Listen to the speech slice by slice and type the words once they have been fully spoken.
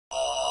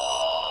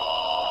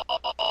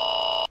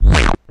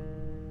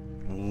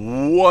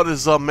What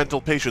is up,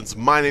 mental patients?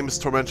 My name is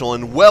Tormental,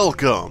 and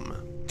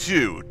welcome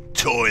to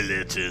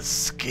Toilet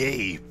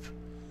Escape.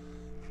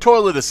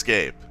 Toilet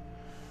Escape.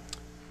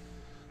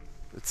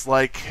 It's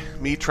like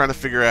me trying to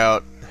figure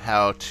out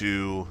how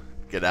to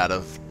get out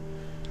of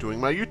doing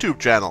my YouTube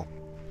channel.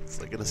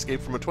 It's like an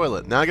escape from a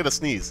toilet. Now I gotta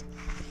sneeze.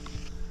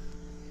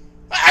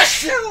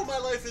 Achoo! My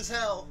life is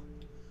hell!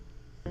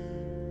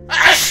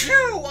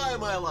 Achoo! Why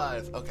am I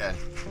alive? Okay.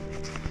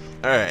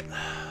 Alright.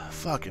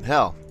 Fucking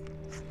hell.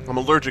 I'm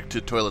allergic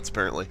to toilets,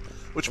 apparently.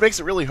 Which makes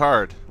it really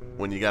hard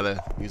when you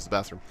gotta use the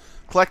bathroom.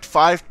 Collect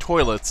 5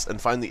 toilets and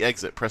find the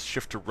exit. Press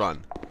shift to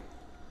run.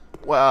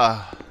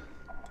 Wow.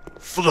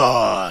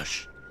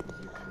 Flush!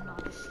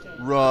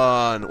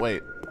 Run!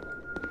 Wait.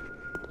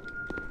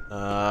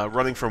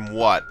 Running from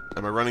what?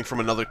 Am I running from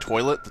another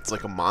toilet that's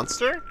like a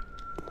monster?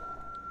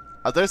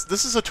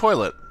 This is a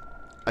toilet.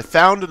 I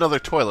found another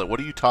toilet. What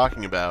are you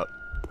talking about?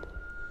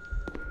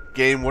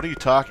 Game, what are you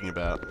talking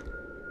about?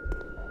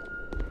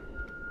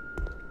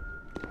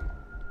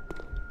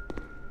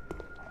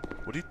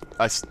 What do you...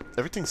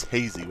 everything's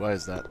hazy. Why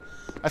is that?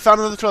 I found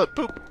another toilet.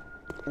 Boop.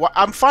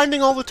 I'm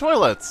finding all the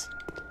toilets.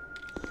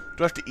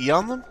 Do I have to E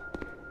on them?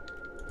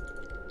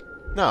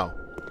 No.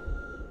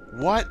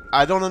 What?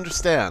 I don't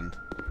understand.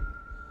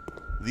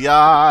 The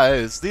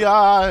eyes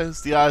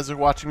are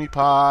watching me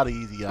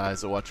potty. The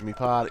eyes are watching me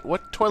potty.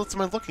 What toilets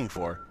am I looking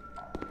for?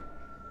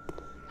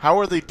 How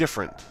are they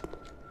different?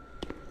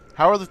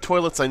 How are the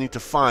toilets I need to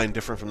find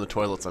different from the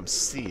toilets I'm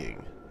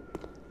seeing?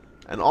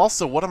 And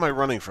also, what am I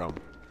running from?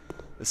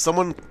 Is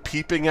someone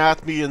peeping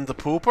at me in the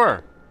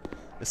pooper?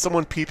 Is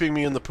someone peeping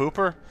me in the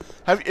pooper?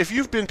 If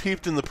you've been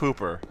peeped in the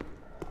pooper,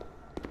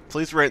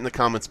 please write in the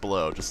comments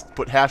below. Just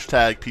put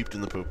hashtag peeped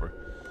in the pooper.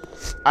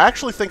 I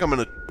actually think I'm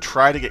going to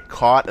try to get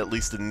caught, at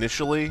least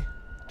initially,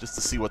 just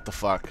to see what the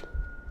fuck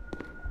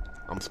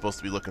I'm supposed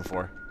to be looking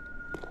for.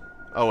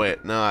 Oh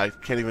wait, no, I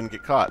can't even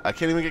get caught. I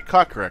can't even get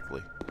caught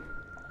correctly.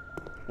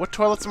 What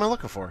toilets am I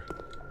looking for?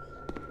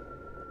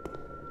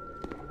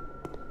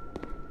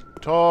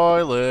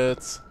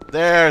 Toilets.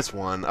 There's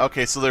one.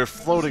 Okay, so they're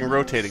floating,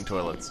 rotating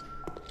toilets.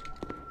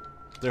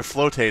 They're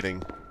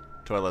flotating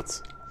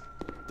toilets.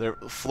 They're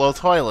flow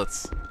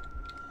toilets.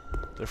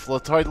 They're flow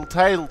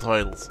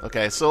toilets.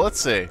 Okay, so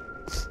let's see.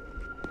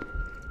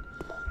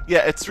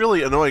 Yeah, it's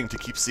really annoying to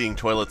keep seeing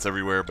toilets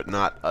everywhere, but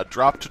not a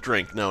drop to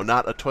drink. No,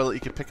 not a toilet you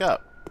can pick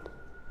up.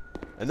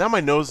 And now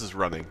my nose is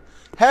running.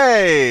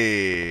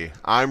 Hey!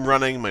 I'm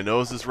running, my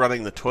nose is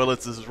running, the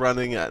toilets is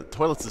running,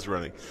 toilets is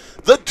running.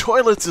 The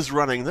toilets is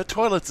running, the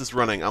toilets is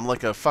running. I'm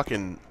like a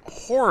fucking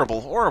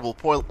horrible, horrible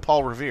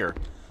Paul Revere.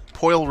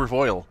 Poil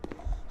Revoil.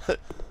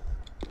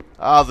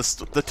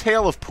 The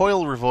tale of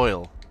Poil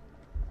Revoil.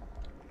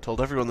 Told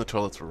everyone the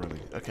toilets were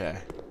running. Okay.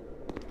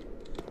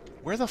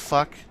 Where the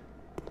fuck?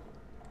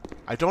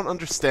 I don't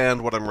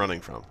understand what I'm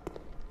running from.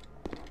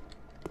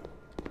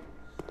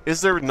 Is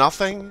there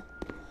nothing?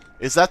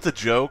 Is that the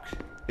joke?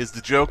 Is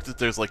the joke that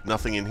there's like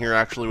nothing in here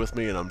actually with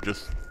me and I'm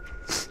just...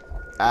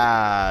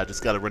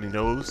 just got a runny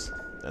nose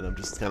and I'm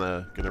just kind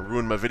of gonna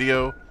ruin my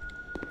video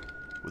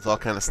with all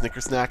kind of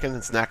snicker-snacking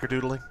and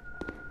snacker-doodling?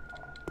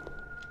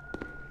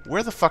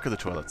 Where the fuck are the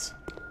toilets?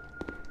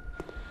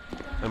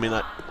 I mean,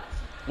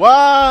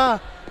 Wah!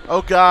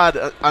 Oh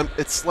god,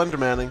 it's Slender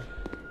Manning.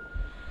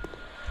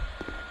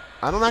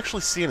 I don't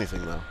actually see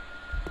anything though.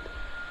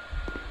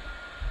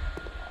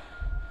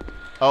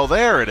 Oh,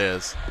 there it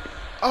is.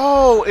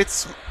 Oh,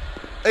 it's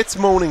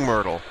Moaning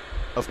Myrtle,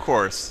 of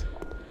course.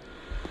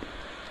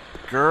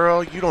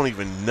 Girl, you don't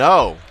even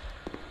know.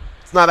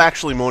 It's not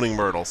actually Moaning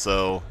Myrtle,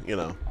 so you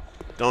know,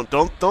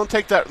 don't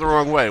take that the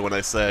wrong way when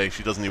I say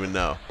she doesn't even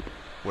know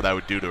what I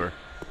would do to her.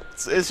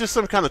 It's just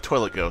some kind of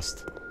toilet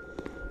ghost.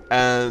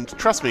 And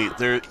trust me,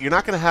 you're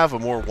not gonna have a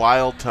more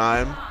wild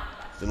time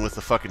than with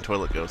the fucking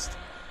toilet ghost.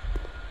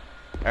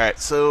 All right,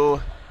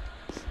 so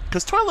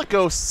because toilet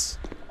ghosts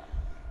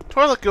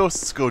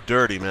go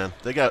dirty, man.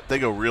 They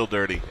go real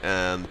dirty,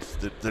 and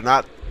they're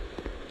not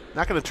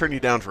gonna turn you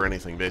down for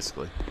anything,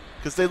 basically,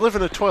 because they live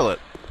in a toilet.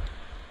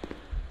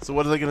 So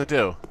what are they gonna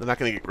do? They're not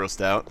gonna get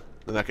grossed out.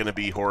 They're not gonna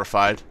be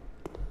horrified.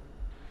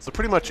 So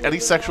pretty much any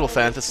sexual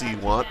fantasy you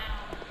want,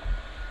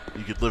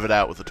 you could live it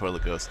out with a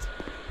toilet ghost.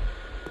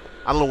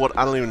 I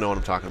don't even know what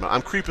I'm talking about.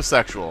 I'm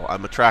creeposexual.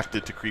 I'm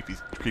attracted to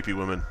creepy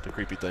women, to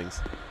creepy things.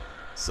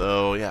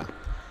 So yeah.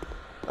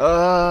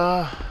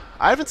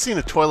 I haven't seen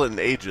a toilet in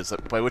ages,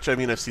 by which I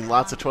mean I've seen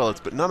lots of toilets,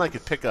 but none I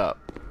could pick up.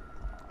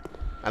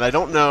 And I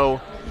don't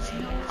know...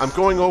 I'm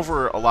going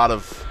over a lot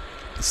of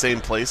the same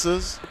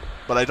places,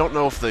 but I don't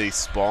know if they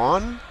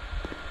spawn.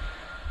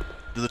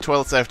 Do the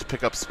toilets I have to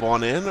pick up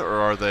spawn in,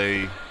 or are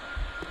they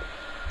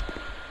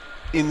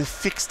in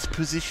fixed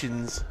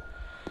positions?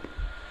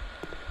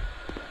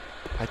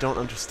 I don't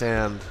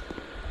understand.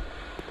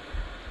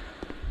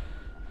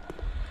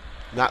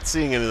 Not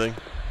seeing anything.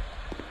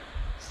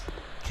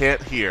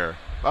 Can't hear.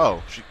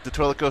 Oh, the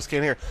toilet ghost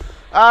can't hear.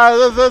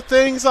 The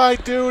things I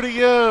do to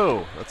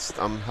you!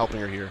 I'm helping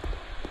her here.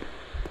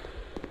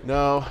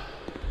 No.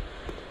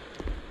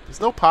 There's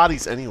no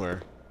potties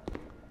anywhere.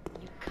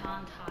 You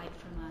can't hide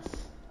from us.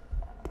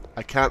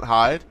 I can't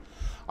hide.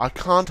 I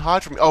can't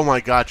hide from... Oh my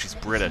god, she's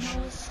British.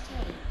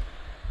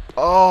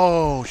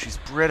 Oh, she's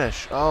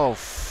British. Oh,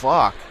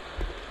 fuck.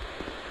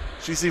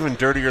 She's even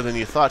dirtier than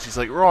you thought. She's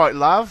like, right,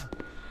 love.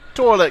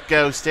 Toilet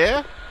ghost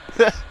here.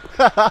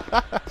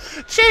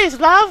 Jeez,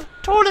 love.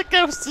 Toilet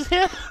ghost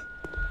here.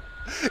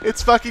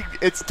 It's fucking...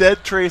 It's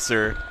dead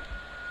Tracer.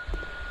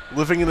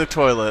 Living in a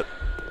toilet.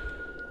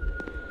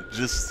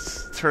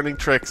 Just turning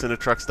tricks in a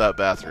truck stop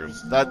bathroom.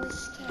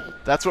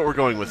 That's what we're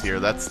going with here.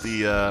 That's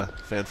the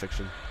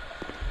fanfiction.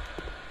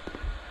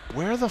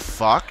 Where the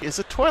fuck is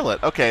a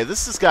toilet? Okay,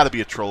 this has got to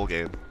be a troll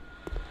game.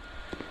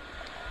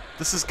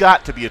 This has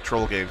got to be a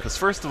troll game, because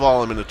first of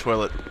all, I'm in a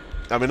toilet.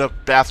 I'm in a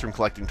bathroom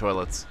collecting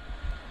toilets.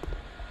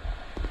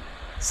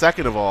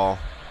 Second of all,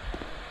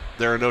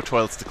 there are no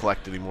toilets to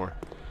collect anymore.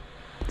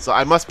 So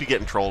I must be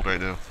getting trolled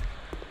right now.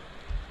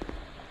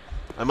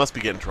 I must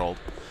be getting trolled.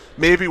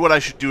 Maybe what I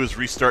should do is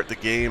restart the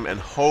game and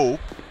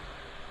hope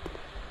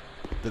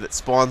that it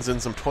spawns in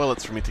some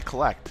toilets for me to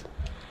collect.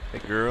 Hey,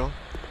 girl.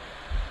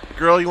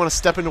 Girl, you want to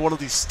step into one of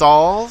these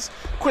stalls?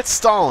 Quit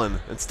stalling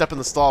and step in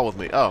the stall with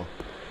me. Oh.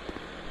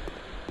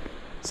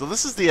 So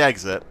this is the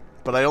exit,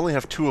 but I only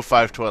have 2 of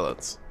 5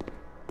 toilets.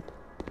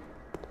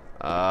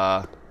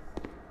 Not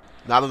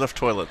enough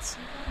toilets.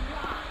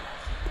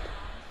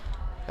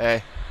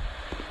 Hey.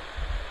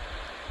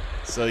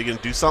 So you gonna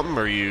do something,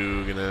 or are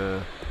you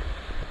gonna...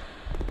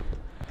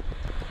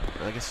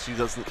 I guess she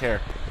doesn't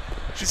care.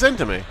 She's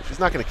into me. She's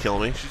not gonna kill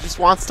me. She just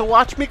wants to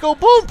watch me go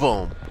boom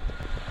boom.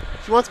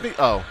 She wants me...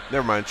 Oh,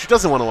 never mind. She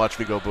doesn't want to watch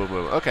me go boom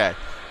boom. Okay.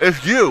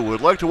 If you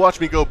would like to watch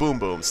me go boom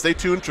boom, stay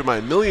tuned to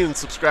my million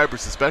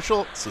subscribers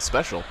special...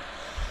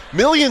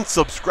 Million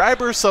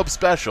subscriber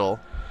sub-special,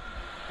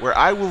 where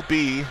I will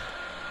be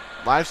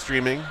live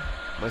streaming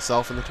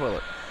myself in the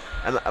toilet.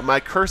 And my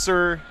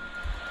cursor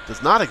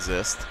does not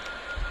exist,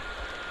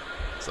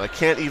 so I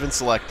can't even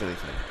select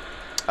anything.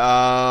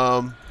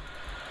 I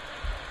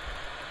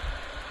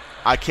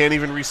can't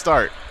even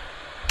restart.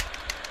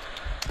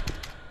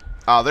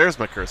 Oh, there's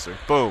my cursor.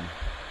 Boom.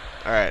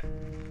 Alright.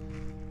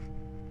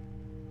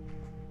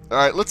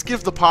 Alright, let's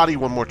give the potty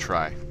one more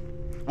try.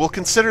 We'll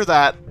consider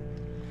that...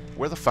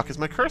 Where the fuck is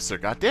my cursor?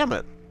 God damn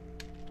it.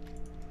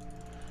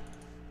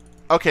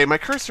 Okay, my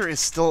cursor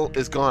is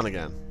gone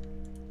again.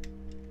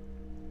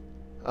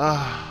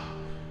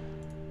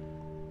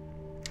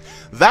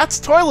 That's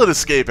Toilet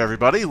Escape,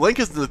 everybody. Link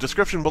is in the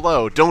description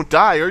below. Don't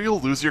die or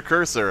you'll lose your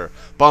cursor.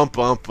 Bum,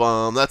 bum,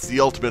 bum. That's the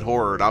ultimate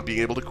horror, not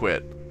being able to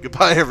quit.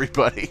 Goodbye,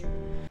 everybody.